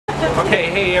Okay,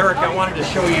 hey Eric, I wanted to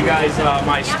show you guys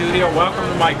my studio. Welcome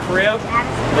to my crib.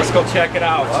 Let's go check it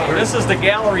out. So this is the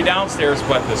gallery downstairs,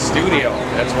 but the studio,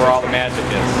 that's where all the magic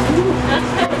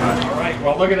is. Alright,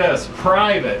 well look at this,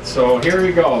 private. So here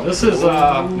you go. This is,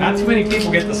 not too many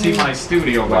people get to see my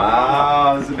studio.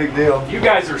 Wow, it's a big deal. You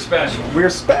guys are special. We're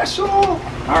special.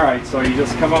 Alright, so you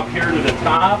just come up here to the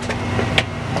top.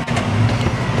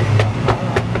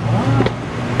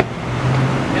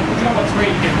 You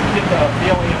can get the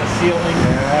feeling of the ceiling.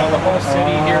 You know, the whole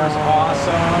city here is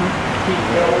awesome. Keep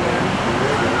building.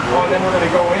 Oh, then we're going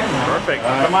to go in. Perfect.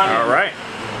 Come on. All right.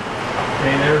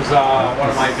 Okay, there's one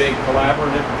of my big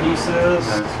collaborative pieces.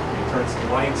 Turn some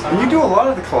lights on. You do a lot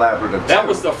of the collaborative. That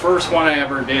was the first one I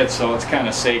ever did, so it's kind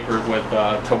of sacred with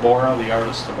Tabora, the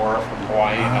artist Tabora from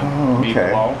Hawaii. Oh, okay.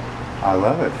 Below. I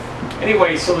love it.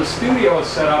 Anyway, so the studio is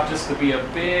set up just to be a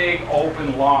big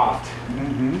open loft.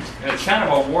 It's kind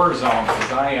of a war zone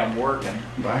because I am working.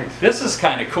 Right. This is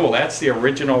kind of cool. That's the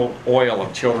original oil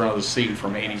of Children of the Sea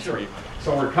from '83.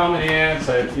 So we're coming in.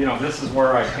 So you know, this is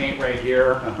where I paint right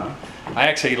here. I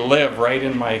actually live right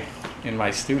in my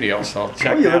studio. So check that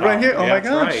out. Oh, you live right here? Oh yeah, my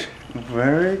gosh. Right.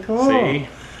 Very cool. See?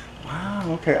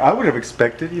 Wow. Okay. I would have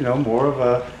expected, you know, more of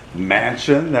a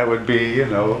mansion that would be, you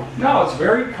know. No, it's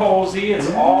very cozy.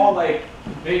 It's all like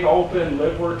big open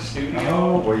live work studio.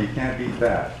 Oh, well, you can't beat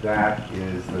that. That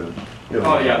is the.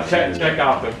 Oh yeah, check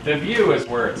out the view is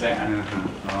where it's at.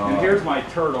 Oh. And here's my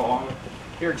turtle.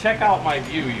 Here, check out my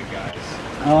view, you guys.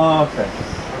 Oh, okay.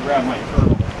 I'll grab my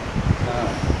turtle.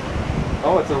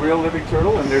 Oh, it's a real living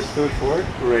turtle, and there's food for it.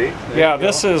 Great. Yeah,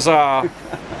 this is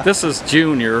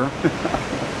Junior.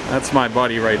 That's my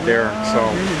buddy right there. So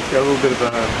he's got a little bit of he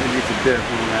needs a dip.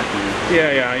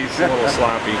 yeah, he's a little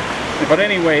sloppy. But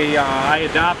anyway, I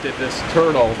adopted this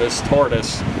turtle, this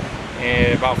tortoise,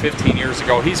 about 15 years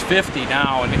ago. He's 50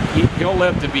 now, and he'll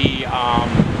live to be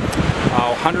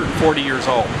 140 years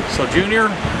old. So Junior,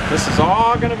 this is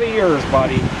all going to be yours,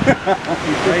 buddy.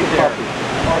 He's right there.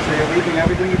 Oh, so you're leaving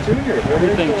everything to Junior.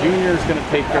 Everything Junior's going to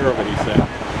take care of it, he said.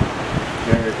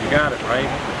 You got it,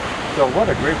 right? So what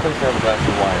a great place to have a glass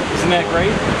of wine. Isn't that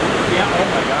great? Yeah, oh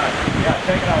my God. Yeah,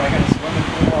 check it out. I got a swimming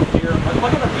pool up here. But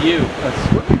look at the view. A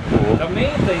swimming pool? The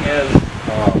main thing is,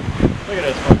 look at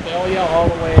this, from Thalia all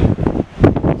the way.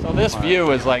 So this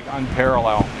view is like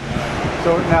unparalleled.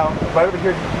 So now, right over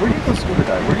here, where do you go scuba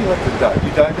dive? Where do you like to dive?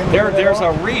 You dive in There's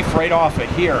a reef right off of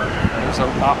here. There's a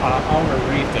outer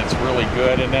reef that's really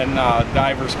good. And then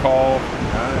Divers Cove.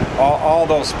 All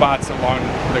those spots along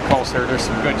the coast there's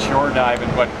some good shore diving,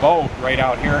 but boat right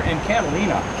out here in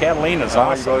Catalina. Catalina's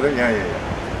awesome. You go there?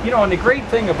 Yeah. You know, and the great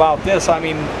thing about this, I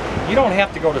mean, you don't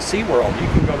have to go to SeaWorld. You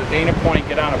can go to Dana Point,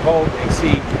 get on a boat, and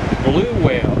see blue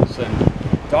whales and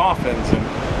dolphins and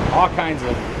all kinds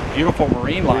of beautiful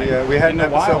marine life. We had an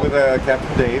episode with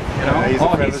Captain Dave. You know, he's a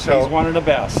friend of the show. He's one of the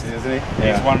best. Isn't he?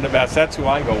 He's one of the best. That's who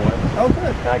I go with. Oh,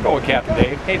 good. I go with Captain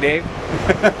Dave. Hey, Dave.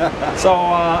 So,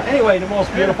 anyway, the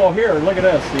most beautiful here, look at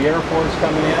this. The Air Force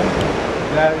coming in.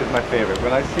 That is my favorite.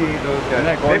 When I see those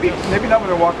guys, maybe not when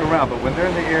they're walking around, but when they're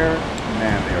in the air,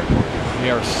 man, they are gorgeous.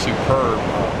 They are superb.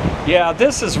 Yeah,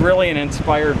 this is really an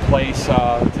inspired place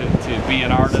to be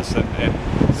an artist. And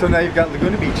so now you've got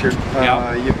Laguna Beach here.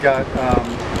 You've got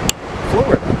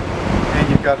Florida, and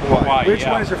you've got Hawaii. Which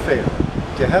one is your favorite?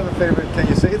 Do you have a favorite? Can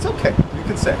you say? It's okay. You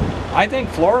can say. I think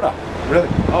Florida. Really?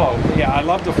 Oh, yeah, I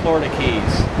love the Florida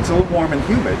Keys. It's a little warm and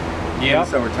humid in the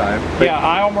summertime. Yeah,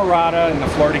 Isle Morada in the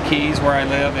Florida Keys where I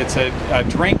live, it's a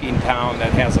drinking town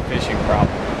that has a fishing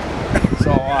problem.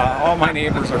 So all my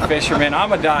neighbors are fishermen.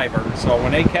 I'm a diver, so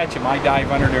when they catch them, I dive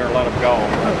under there and let them go.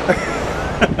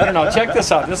 I don't know, check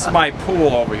this out. This is my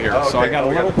pool over here. So I got a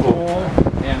little pool.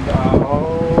 And you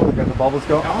got the bubbles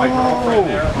going. Got my girlfriend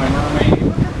there, my mermaid.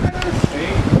 Look at this.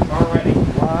 See, it's already.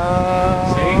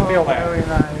 Wow. See, feel that. Very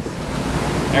nice.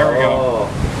 There we go.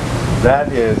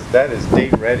 That is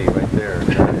date ready right there.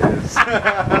 That is.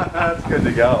 That's good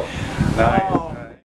to go. Nice.